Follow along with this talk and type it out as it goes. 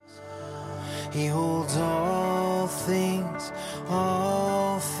He holds all things,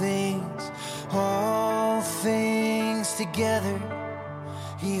 all things, all things together.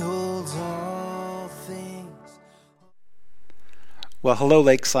 He holds all things. Well, hello,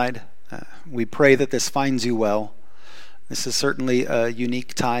 Lakeside. We pray that this finds you well. This is certainly a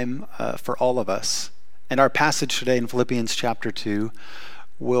unique time for all of us. And our passage today in Philippians chapter 2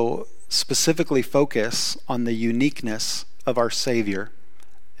 will specifically focus on the uniqueness of our Savior.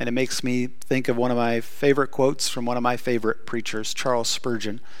 And it makes me think of one of my favorite quotes from one of my favorite preachers, Charles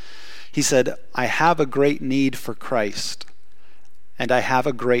Spurgeon. He said, "I have a great need for Christ, and I have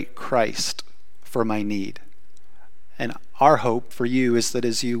a great Christ for my need." And our hope for you is that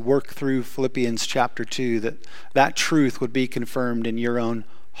as you work through Philippians chapter 2, that truth would be confirmed in your own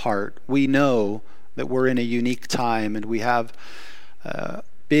heart. We know that we're in a unique time and we have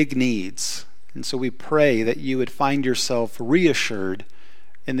big needs. And so we pray that you would find yourself reassured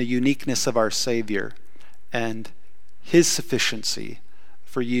in the uniqueness of our Savior and His sufficiency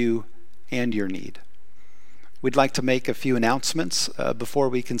for you and your need. We'd like to make a few announcements before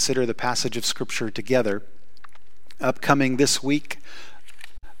we consider the passage of Scripture together. Upcoming this week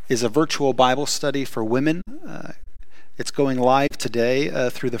is a virtual Bible study for women. It's going live today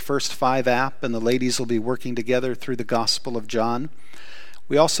through the First 5 app, and the ladies will be working together through the Gospel of John.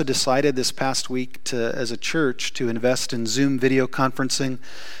 We also decided this past week as a church to invest in Zoom video conferencing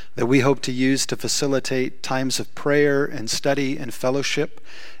that we hope to use to facilitate times of prayer and study and fellowship.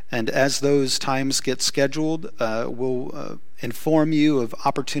 And as those times get scheduled, we'll inform you of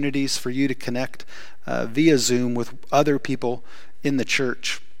opportunities for you to connect via Zoom with other people in the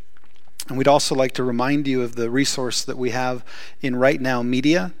church. And we'd also like to remind you of the resource that we have in Right Now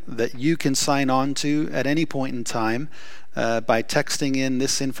Media that you can sign on to at any point in time by texting in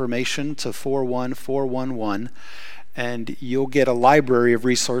this information to 41411, and you'll get a library of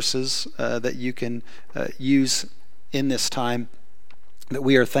resources that you can use in this time that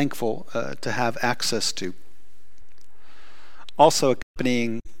we are thankful to have access to. Also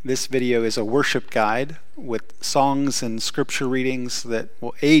accompanying this video is a worship guide with songs and scripture readings that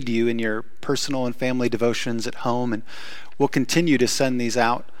will aid you in your personal and family devotions at home, and we'll continue to send these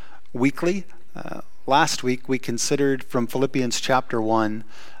out weekly. Last week we considered from Philippians chapter 1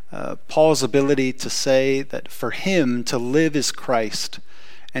 Paul's ability to say that for him to live is Christ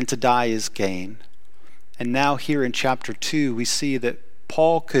and to die is gain. And now here in chapter 2 we see that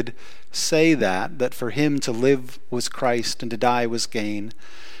Paul could say that for him to live was Christ and to die was gain,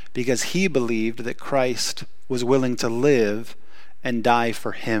 because he believed that Christ was willing to live and die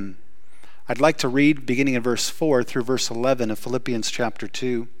for him. I'd like to read beginning in verse 4 through verse 11 of Philippians chapter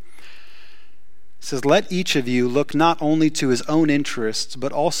 2. It says, "Let each of you look not only to his own interests,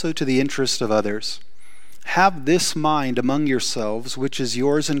 but also to the interest of others. Have this mind among yourselves, which is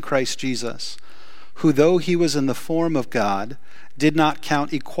yours in Christ Jesus, who though he was in the form of God, did not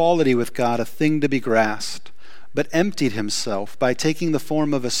count equality with God a thing to be grasped, but emptied himself by taking the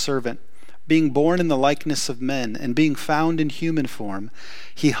form of a servant, being born in the likeness of men, and being found in human form,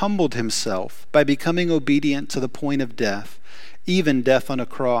 he humbled himself by becoming obedient to the point of death, even death on a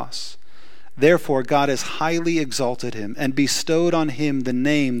cross. Therefore God has highly exalted him and bestowed on him the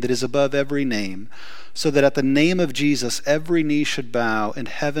name that is above every name, so that at the name of Jesus every knee should bow in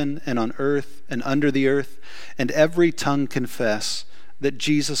heaven and on earth and under the earth, and every tongue confess that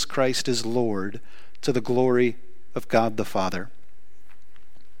Jesus Christ is Lord, to the glory of God the Father."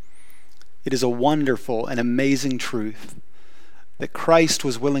 It is a wonderful and amazing truth that Christ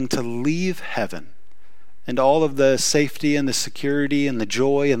was willing to leave heaven and all of the safety and the security and the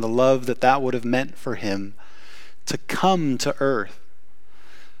joy and the love that would have meant for him, to come to earth,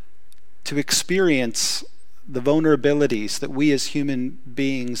 to experience the vulnerabilities that we as human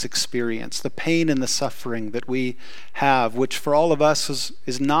beings experience, the pain and the suffering that we have, which for all of us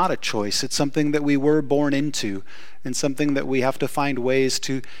is not a choice. It's something that we were born into, and something that we have to find ways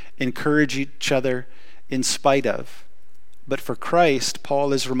to encourage each other in spite of. But for Christ,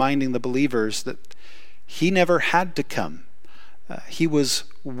 Paul is reminding the believers that he never had to come. He was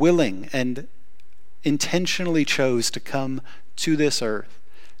willing and intentionally chose to come to this earth,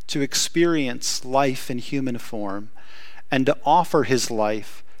 to experience life in human form, and to offer his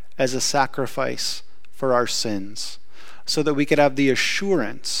life as a sacrifice for our sins, so that we could have the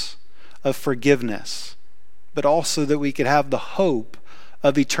assurance of forgiveness, but also that we could have the hope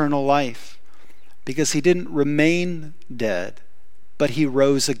of eternal life, because he didn't remain dead, but he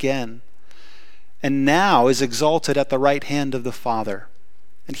rose again, and now is exalted at the right hand of the Father.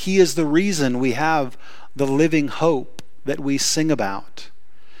 And he is the reason we have the living hope that we sing about,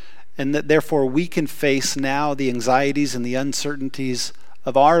 and that therefore we can face now the anxieties and the uncertainties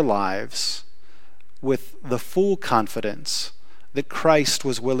of our lives with the full confidence that Christ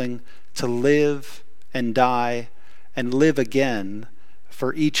was willing to live and die and live again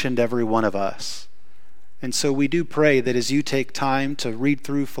for each and every one of us. And so we do pray that as you take time to read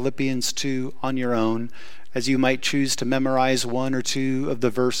through Philippians 2 on your own, as you might choose to memorize one or two of the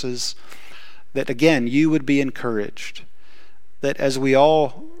verses, that again, you would be encouraged, that as we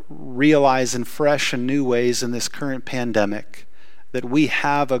all realize in fresh and new ways in this current pandemic, that we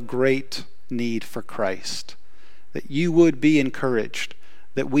have a great need for Christ, that you would be encouraged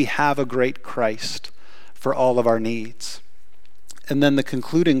that we have a great Christ for all of our needs. And then the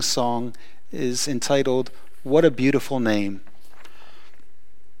concluding song is entitled, "What a Beautiful Name."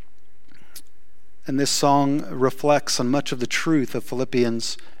 And this song reflects on much of the truth of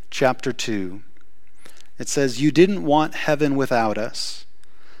Philippians chapter 2. It says, "You didn't want heaven without us.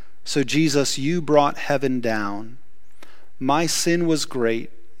 So Jesus, you brought heaven down. My sin was great.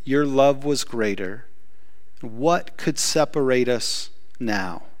 Your love was greater. What could separate us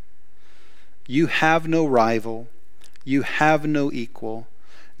now? You have no rival. You have no equal.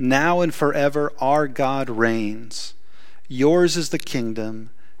 Now and forever our God reigns. Yours is the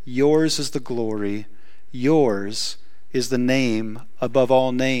kingdom. Yours is the glory. Yours is the name above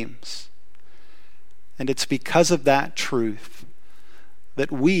all names." And it's because of that truth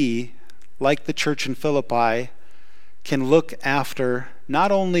that we, like the church in Philippi, can look after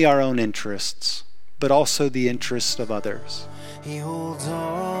not only our own interests, but also the interests of others. He holds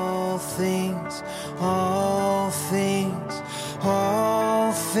all things, all things,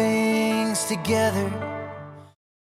 all things together.